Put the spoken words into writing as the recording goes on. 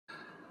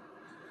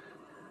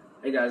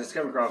Hey guys, it's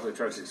Kevin Crawford with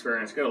Trucks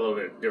Experience. Got a little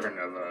bit different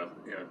of a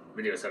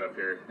video setup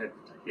here.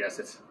 Yes,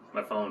 it's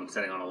my phone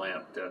setting on a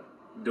lamp to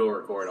dual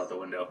record out the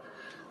window.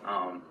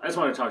 I just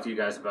want to talk to you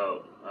guys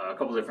about a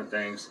couple different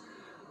things.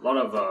 A lot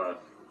of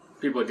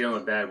people are dealing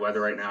with bad weather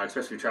right now,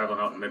 especially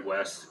traveling out in the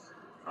Midwest.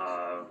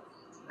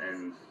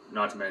 And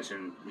not to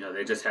mention,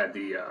 they just had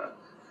the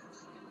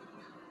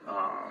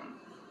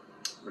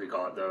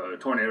the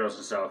tornadoes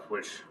and stuff,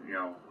 which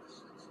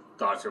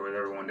thoughts are with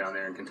everyone down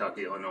there in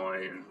Kentucky,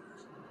 Illinois, and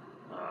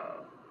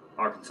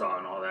Arkansas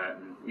and all that,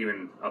 and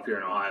even up here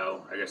in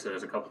Ohio. I guess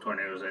there's a couple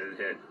tornadoes that had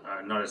hit,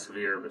 not as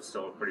severe, but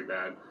still pretty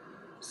bad.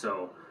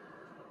 So,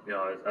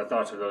 our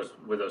thoughts are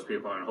with those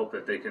people, and hope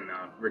that they can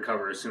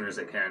recover as soon as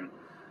they can.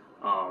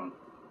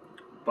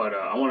 But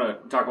I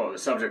want to talk about the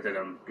subject that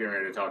I'm getting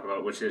ready to talk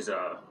about, which is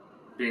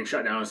being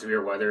shut down in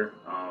severe weather.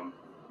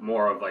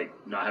 More of like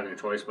not having a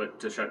choice but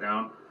to shut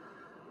down.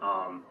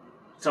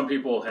 Some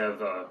people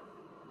have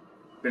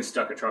been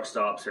stuck at truck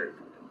stops,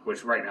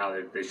 which right now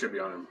they should be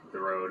on the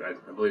road.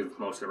 I believe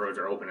most of the roads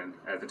are open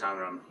at the time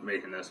that I'm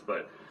making this.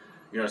 But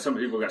some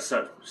people got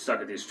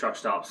stuck at these truck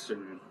stops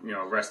and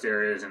rest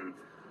areas and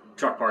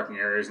truck parking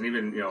areas, and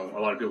even a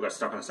lot of people got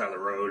stuck on the side of the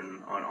road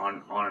and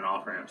on and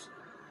off ramps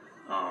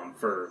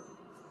for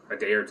a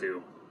day or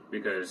two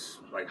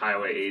because like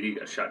Highway 80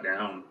 got shut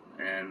down.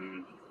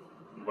 And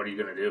what are you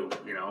gonna do?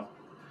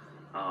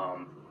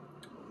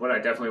 What I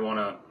definitely want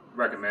to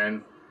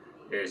recommend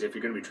is if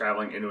you're going to be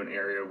traveling into an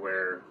area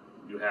where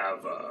you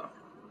have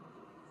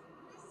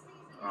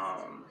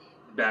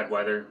bad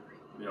weather,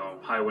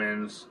 high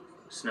winds,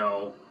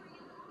 snow,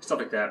 stuff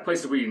like that,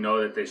 places where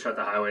that they shut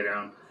the highway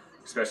down,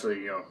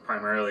 especially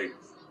primarily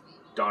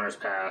Donner's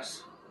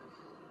Pass,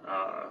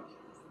 I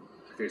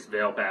think it's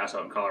Vail Pass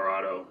out in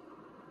Colorado,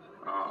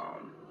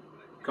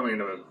 coming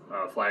into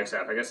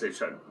Flagstaff. I guess they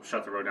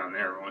shut the road down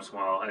there every once in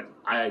a while.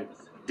 I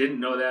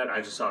didn't know that.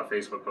 I just saw a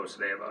Facebook post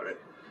today about it.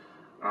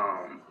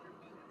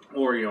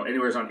 Or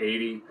anywhere's on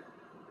 80,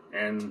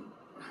 and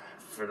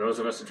for those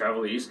of us that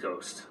travel the East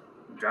Coast,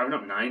 driving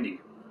up 90,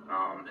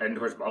 heading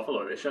towards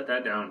Buffalo, they shut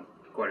that down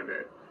quite a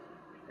bit,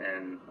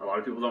 and a lot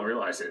of people don't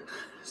realize it.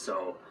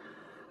 So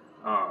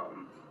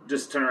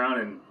just turn around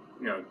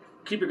and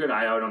keep a good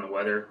eye out on the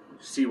weather,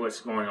 see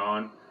what's going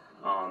on.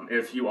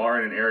 If you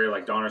are in an area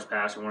like Donner's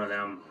Pass or one of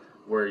them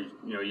where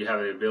you have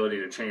the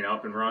ability to chain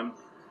up and run,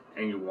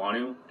 and you want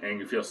to, and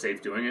you feel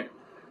safe doing it,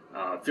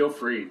 feel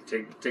free.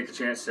 Take the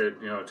chance to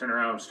turn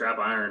around, strap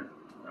iron.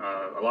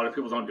 A lot of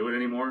people don't do it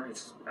anymore.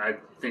 I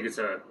think it's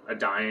a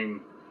dying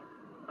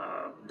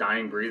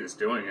breed that's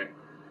doing it.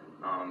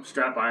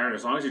 Strap iron,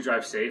 as long as you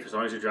drive safe, as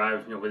long as you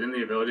drive within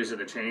the abilities of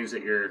the chains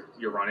that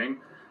you're running,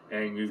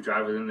 and you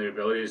drive within the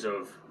abilities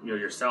of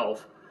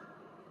yourself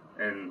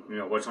and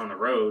what's on the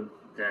road,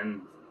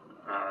 then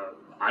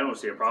I don't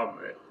see a problem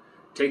with it.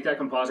 Take that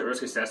composite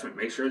risk assessment.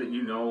 Make sure that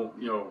you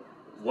know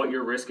what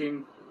you're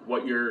risking,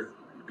 what you're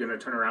going to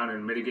turn around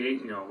and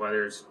mitigate,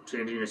 whether it's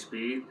changing your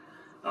speed,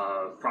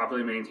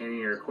 properly maintaining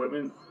your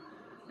equipment,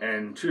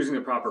 and choosing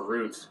the proper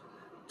routes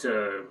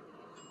to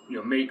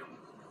make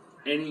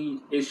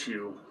any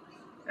issue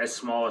as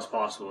small as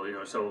possible,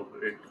 so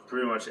it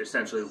pretty much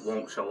essentially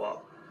won't show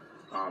up,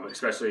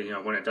 especially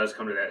when it does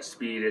come to that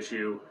speed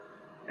issue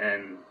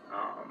and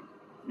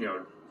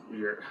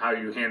how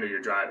you handle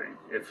your driving.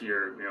 If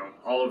you're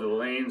all over the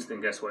lanes, then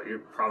guess what? You're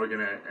probably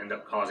going to end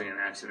up causing an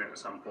accident at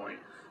some point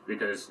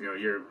because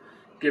you're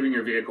giving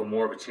your vehicle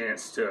more of a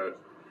chance to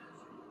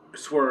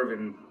swerve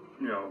and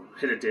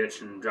hit a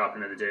ditch and drop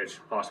into the ditch,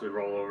 possibly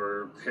roll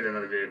over, hit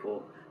another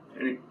vehicle,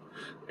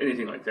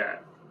 anything like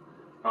that.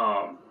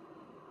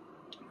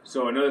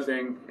 So another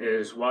thing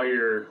is while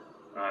you're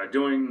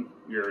doing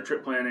your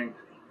trip planning,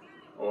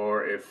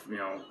 or if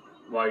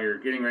while you're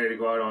getting ready to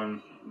go out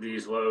on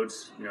these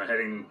loads,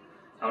 heading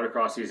out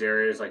across these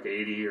areas like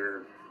 80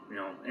 or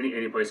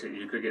any place that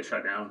you could get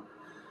shut down,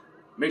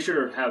 make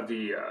sure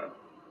to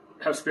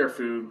have spare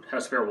food,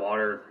 have spare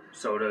water,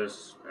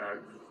 sodas,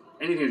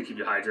 anything to keep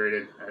you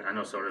hydrated. I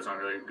know soda's not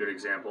really a good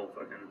example.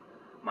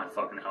 My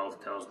fucking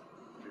health tells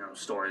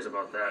stories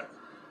about that,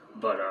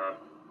 but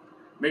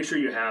make sure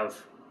you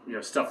have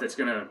stuff that's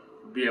gonna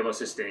be able to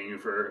sustain you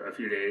for a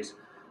few days.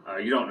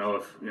 You don't know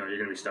if you're going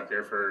to be stuck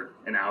there for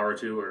an hour or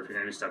two, or if you're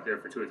going to be stuck there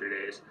for 2 or 3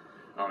 days.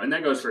 And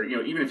that goes for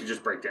even if you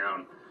just break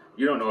down,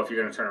 you don't know if you're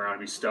going to turn around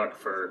and be stuck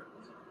for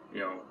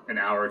an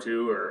hour or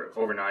two, or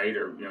overnight,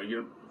 or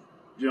you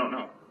don't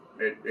know.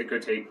 It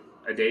could take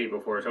a day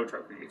before a tow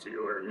truck can get to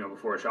you, or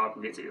before a shop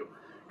can get to you.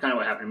 Kind of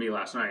what happened to me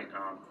last night.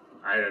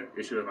 I had an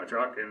issue with my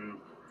truck, and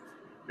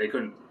they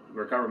couldn't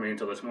recover me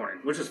until this morning,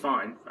 which is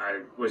fine.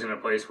 I was in a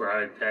place where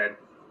I had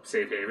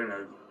safe haven.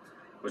 I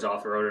was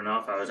off the road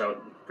enough. I was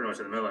out pretty much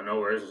in the middle of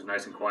nowhere. It was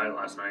nice and quiet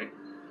last night.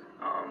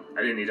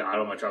 I didn't need to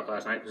idle my truck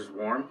last night because it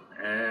was warm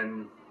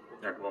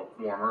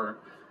warmer,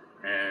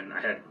 and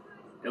I had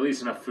at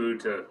least enough food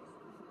to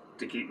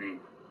keep me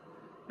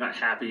not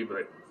happy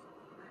but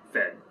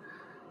fed.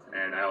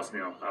 And I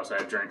also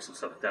had drinks and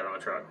stuff like that on the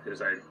truck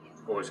because I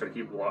always try to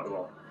keep water.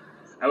 Well,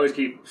 I always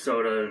keep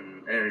soda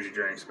and energy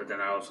drinks, but then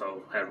I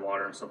also had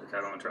water and stuff like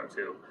that on the truck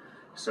too.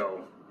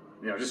 So,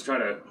 just try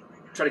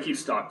to keep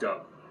stocked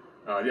up.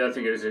 The other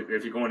thing is,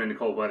 if you're going into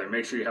cold weather,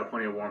 make sure you have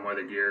plenty of warm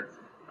weather gear.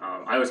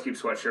 I always keep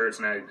sweatshirts,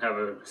 and I have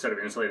a set of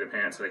insulated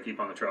pants that I keep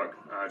on the truck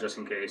just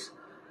in case,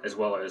 as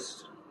well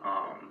as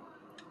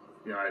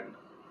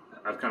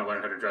I've kind of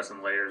learned how to dress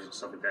in layers and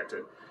stuff like that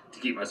to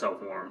keep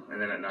myself warm.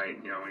 And then at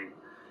night, when you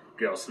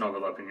get all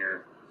snuggled up in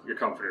your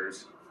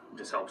comforters, it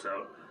just helps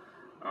out.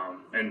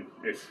 And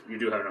if you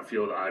do have enough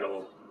fuel to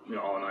idle,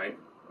 all night,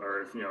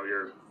 or if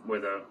you're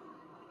with a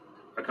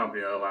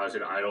company that allows you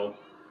to idle,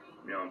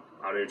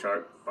 out of your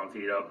truck, bump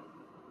feet up,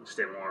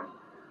 stay warm.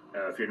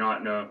 If you're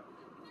not in a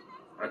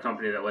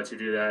company that lets you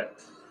do that,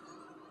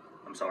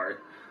 I'm sorry,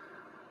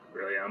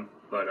 really am.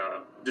 But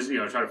just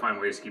try to find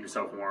ways to keep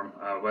yourself warm.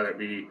 Whether it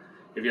be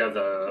if you have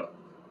the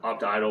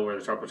opt idle where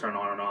the truck will turn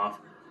on and off,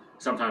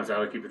 sometimes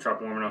that'll keep the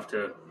truck warm enough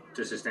to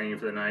sustain you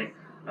for the night.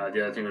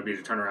 The other thing would be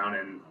to turn around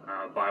and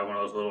buy one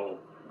of those little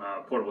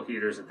portable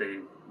heaters that they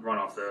run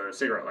off the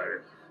cigarette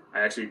lighter. I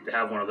actually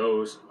have one of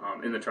those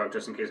in the truck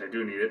just in case I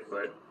do need it,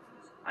 but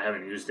I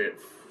haven't used it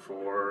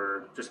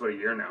for just about a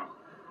year now.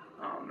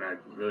 And I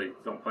really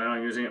don't plan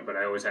on using it, but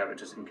I always have it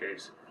just in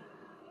case.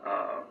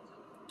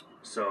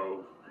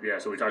 So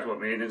we talked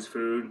about maintenance,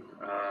 food,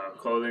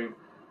 clothing,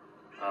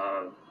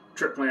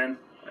 trip plan.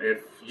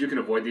 If you can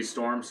avoid these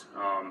storms,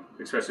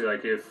 especially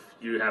like if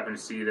you happen to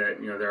see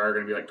that there are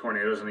going to be like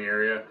tornadoes in the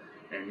area,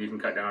 and you can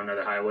cut down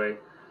another highway,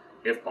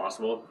 if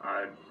possible,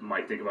 I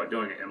might think about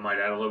doing it. It might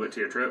add a little bit to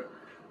your trip,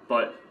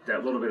 but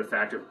that little bit of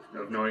factor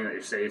of knowing that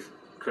you're safe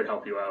could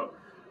help you out,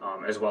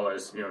 as well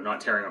as not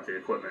tearing up the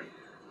equipment.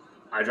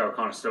 I drive a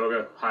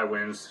Conestoga, high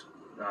winds,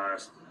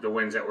 the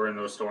winds that were in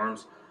those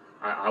storms,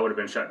 I would have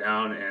been shut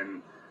down.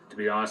 And to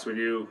be honest with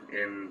you,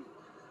 in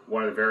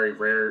one of the very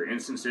rare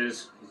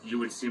instances, you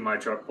would see my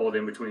truck pulled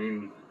in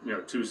between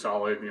two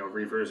solid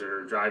reefers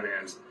or dry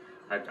vans.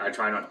 I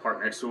try not to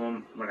park next to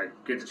them when I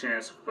get the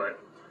chance, but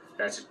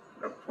that's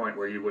a point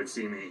where you would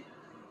see me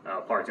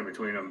parked in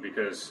between them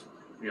because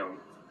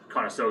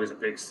Conestoga is a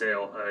big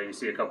sail. You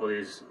see a couple of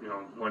these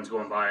ones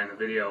going by in the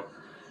video.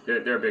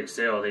 They're a big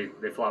sail.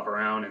 They flop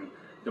around, and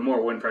the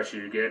more wind pressure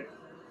you get,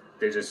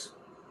 they just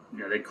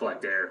they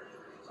collect air.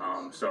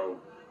 So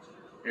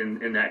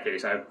in that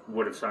case, I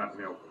would have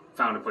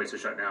found a place to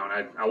shut down.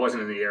 I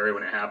wasn't in the area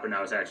when it happened.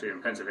 I was actually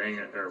in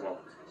Pennsylvania,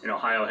 in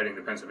Ohio, heading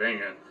to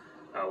Pennsylvania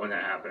when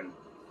that happened.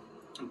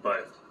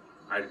 But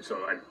I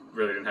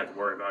really didn't have to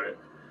worry about it.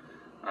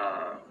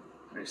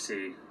 Let me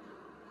see.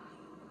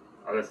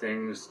 Other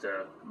things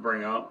to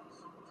bring up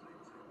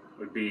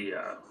would be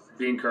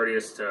being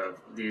courteous to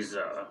these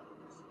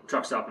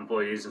truck stop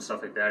employees and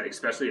stuff like that,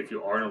 especially if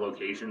you are in a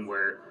location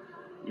where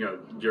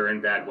you're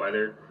in bad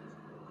weather.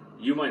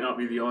 You might not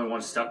be the only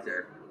one stuck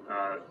there.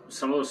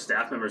 Some of those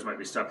staff members might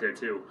be stuck there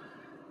too.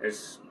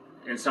 It's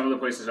in some of the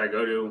places I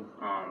go to,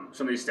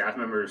 some of these staff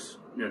members,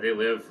 they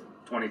live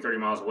 20, 30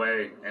 miles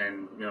away,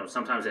 and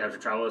sometimes they have to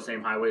travel the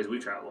same highways we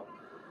travel.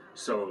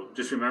 So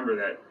just remember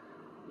that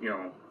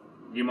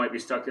you might be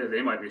stuck there,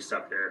 they might be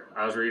stuck there.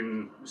 I was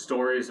reading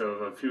stories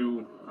of a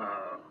few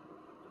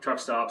truck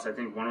stops. I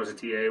think one was a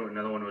TA,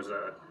 another one was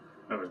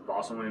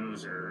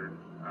Bosselman's or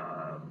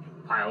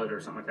Pilot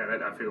or something like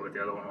that. I forget what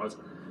the other one was.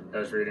 I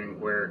was reading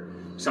where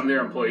some of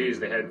their employees,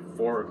 they had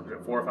four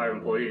or five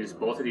employees,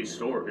 both of these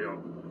stores,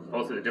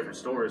 both of the different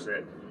stores,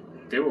 that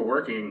they were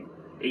working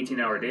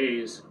 18-hour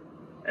days,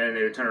 and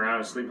they would turn around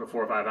and sleep for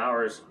 4 or 5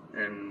 hours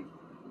and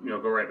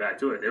go right back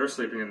to it. They were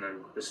sleeping in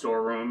the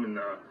storeroom and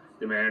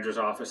the manager's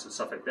office and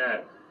stuff like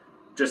that,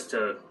 just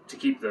to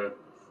keep the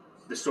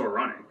store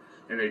running.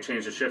 And they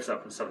changed the shifts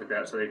up and stuff like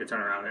that so they could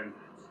turn around and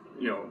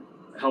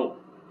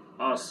help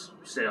us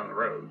stay on the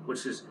road,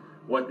 which is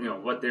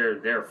what they're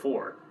there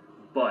for.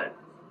 But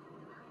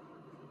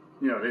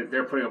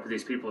they're putting up with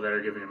these people that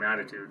are giving them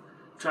attitude.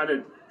 Try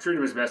to treat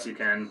them as best you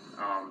can.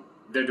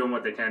 They're doing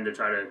what they can to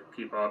try to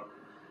keep up.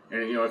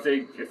 And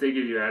if they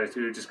give you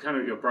attitude, just kind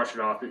of brush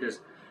it off, because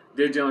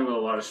they're dealing with a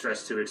lot of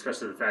stress too,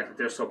 especially the fact that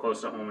they're so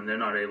close to home and they're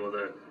not able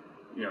to,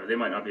 they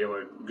might not be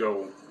able to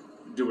go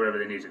do whatever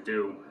they need to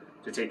do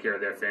to take care of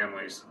their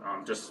families,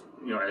 just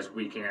as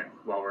we can't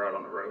while we're out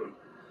on the road.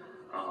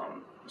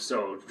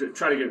 So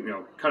try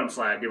to cut them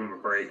slack, give them a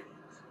break,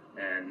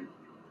 and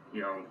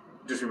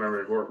just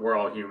remember we're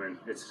all human.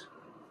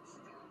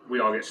 We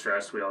all get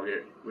stressed, we all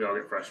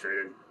get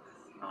frustrated,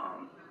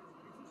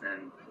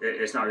 and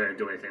it's not going to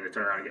do anything to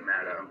turn around and get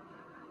mad at them.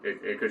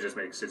 It could just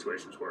make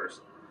situations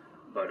worse.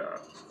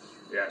 But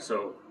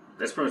so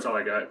that's pretty much all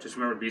I got. Just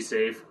remember, be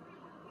safe.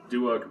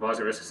 Do a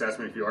composite risk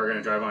assessment if you are going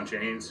to drive on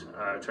chains.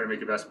 Try to make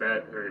your best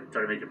bet, or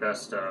try to make your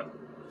best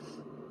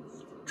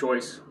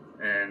choice,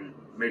 and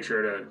make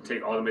sure to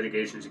take all the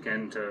mitigations you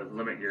can to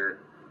limit your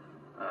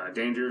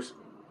dangers.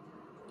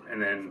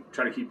 And then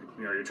try to keep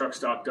your truck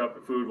stocked up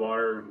with food,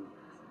 water,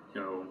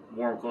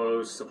 warm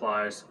clothes,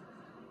 supplies,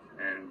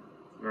 and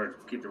remember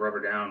to keep the rubber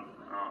down.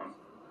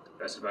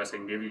 That's the best I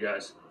can give you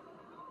guys.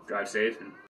 Drive safe and